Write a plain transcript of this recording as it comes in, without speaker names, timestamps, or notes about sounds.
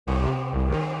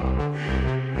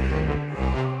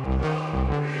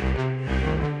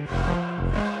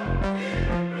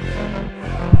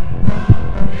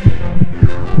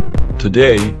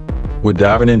Today, we're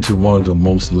diving into one of the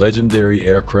most legendary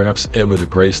aircrafts ever to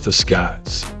grace the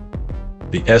skies,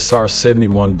 the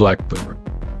SR-71 Blackbird.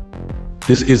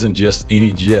 This isn't just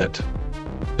any jet.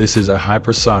 This is a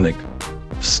hypersonic,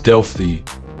 stealthy,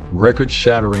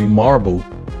 record-shattering marvel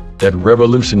that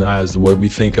revolutionized the way we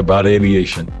think about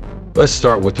aviation. Let's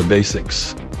start with the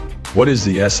basics. What is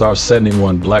the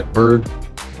SR-71 Blackbird?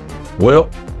 Well,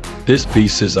 this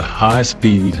beast is a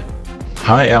high-speed,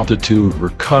 high-altitude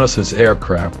reconnaissance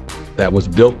aircraft that was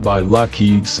built by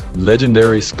Lockheed's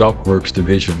legendary Skunk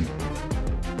division.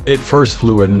 It first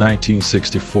flew in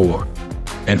 1964,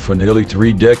 and for nearly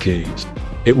 3 decades,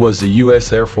 it was the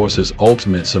U.S. Air Force's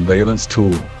ultimate surveillance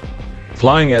tool,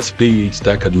 flying at speeds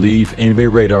that could leave enemy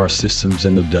radar systems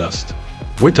in the dust.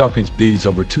 We're talking speeds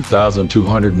over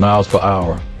 2,200 miles per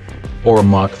hour, or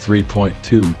Mach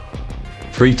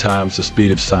 3.2, 3 times the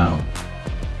speed of sound.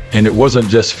 And it wasn't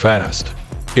just fast,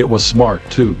 it was smart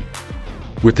too.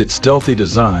 With its stealthy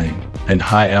design and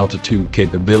high-altitude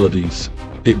capabilities,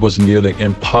 it was nearly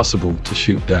impossible to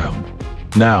shoot down.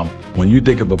 Now, when you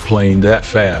think of a plane that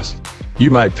fast,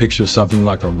 you might picture something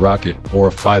like a rocket or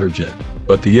a fighter jet.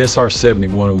 But the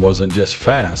SR-71 wasn't just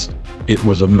fast, it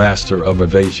was a master of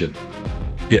evasion.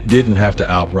 It didn't have to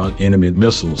outrun enemy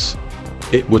missiles.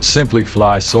 It would simply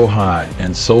fly so high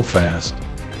and so fast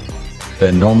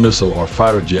that no missile or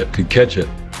fighter jet could catch it.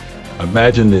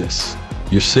 Imagine this.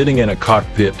 You're sitting in a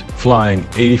cockpit flying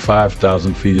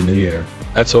 85,000 feet in the air.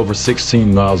 That's over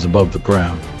 16 miles above the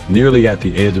ground, nearly at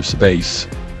the edge of space.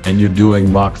 And you're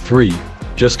doing Mach 3,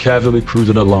 just casually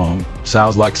cruising along.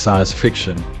 Sounds like science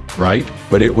fiction, right?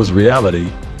 But it was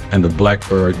reality, and the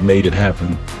Blackbird made it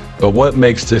happen. But what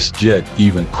makes this jet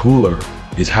even cooler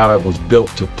is how it was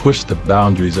built to push the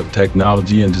boundaries of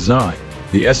technology and design.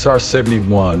 The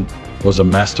SR-71 was a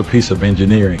masterpiece of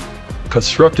engineering,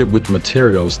 constructed with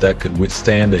materials that could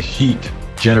withstand the heat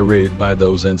generated by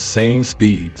those insane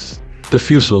speeds. The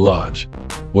fuselage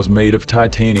was made of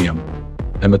titanium,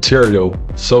 a material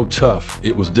so tough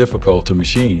it was difficult to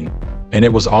machine, and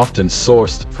it was often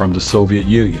sourced from the Soviet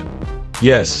Union.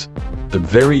 Yes, the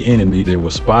very enemy they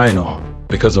were spying on,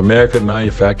 because American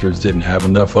manufacturers didn't have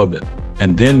enough of it.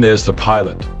 And then there's the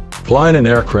pilot. Flying an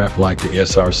aircraft like the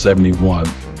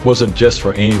SR-71 wasn't just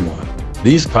for anyone.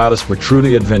 These pilots were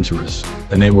truly adventurous,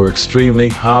 and they were extremely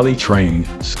highly trained,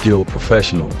 skilled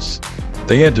professionals.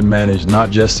 They had to manage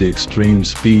not just the extreme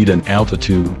speed and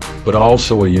altitude, but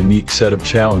also a unique set of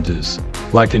challenges,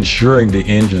 like ensuring the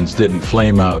engines didn't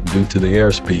flame out due to the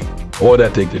airspeed, or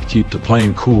that they could keep the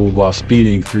plane cool while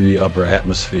speeding through the upper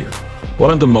atmosphere. One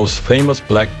of the most famous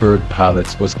Blackbird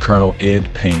pilots was Colonel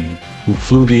Ed Payne, who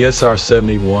flew the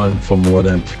SR-71 for more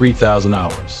than 3,000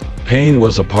 hours. Payne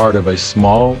was a part of a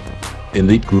small,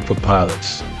 elite group of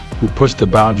pilots who pushed the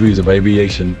boundaries of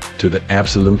aviation to the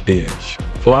absolute edge.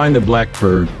 Flying the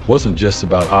Blackbird wasn't just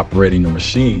about operating a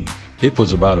machine. It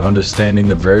was about understanding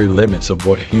the very limits of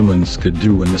what humans could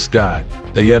do in the sky.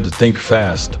 They had to think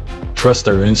fast, trust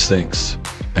their instincts,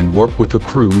 and work with a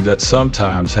crew that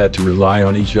sometimes had to rely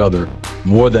on each other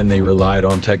more than they relied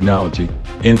on technology.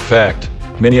 In fact,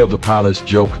 many of the pilots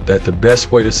joked that the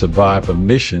best way to survive a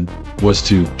mission was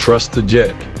to trust the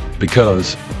jet,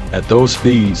 because at those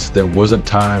speeds there wasn't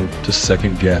time to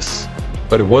second guess.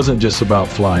 But it wasn't just about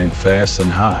flying fast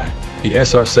and high. The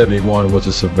SR-71 was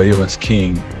a surveillance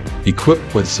king,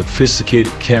 equipped with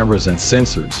sophisticated cameras and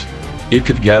sensors. It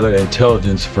could gather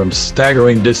intelligence from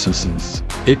staggering distances.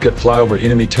 It could fly over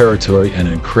enemy territory at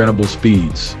incredible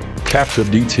speeds, capture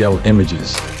detailed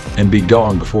images, and be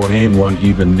gone before anyone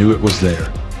even knew it was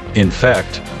there. In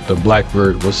fact, the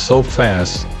Blackbird was so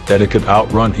fast that it could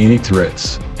outrun any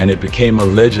threats, and it became a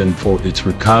legend for its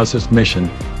reconnaissance mission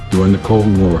during the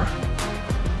Cold War.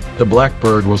 The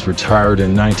Blackbird was retired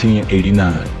in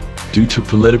 1989 due to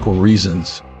political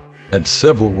reasons, and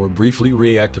several were briefly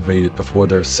reactivated before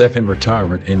their second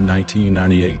retirement in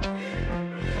 1998.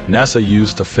 NASA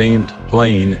used the famed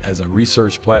plane as a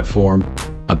research platform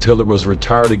until it was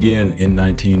retired again in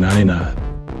 1999.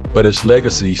 But its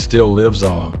legacy still lives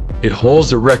on. It holds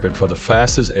the record for the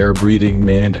fastest air-breathing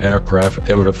manned aircraft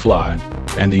ever to fly,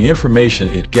 and the information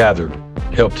it gathered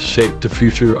helped shape the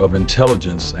future of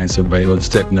intelligence and surveillance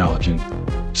technology.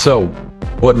 So,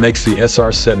 what makes the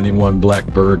SR-71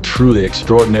 Blackbird truly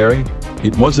extraordinary?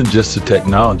 It wasn't just the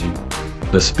technology,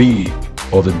 the speed,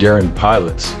 or the daring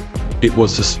pilots. It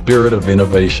was the spirit of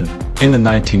innovation. In the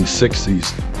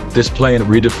 1960s, this plane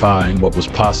redefined what was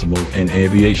possible in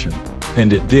aviation,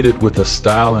 and it did it with a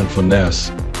style and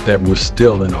finesse that we're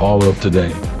still in awe of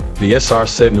today. The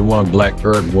SR-71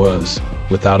 Blackbird was,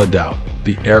 without a doubt,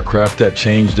 the aircraft that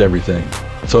changed everything.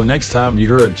 So next time you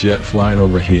hear a jet flying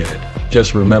overhead,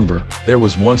 just remember, there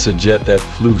was once a jet that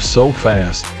flew so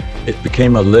fast, it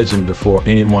became a legend before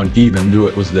anyone even knew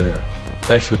it was there.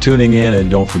 Thanks for tuning in,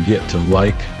 and don't forget to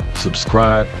like,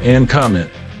 subscribe, and comment,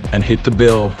 and hit the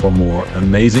bell for more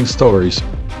amazing stories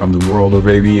from the world of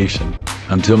aviation.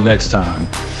 Until next time,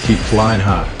 keep flying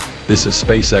high. This is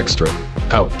Space Extra,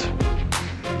 out.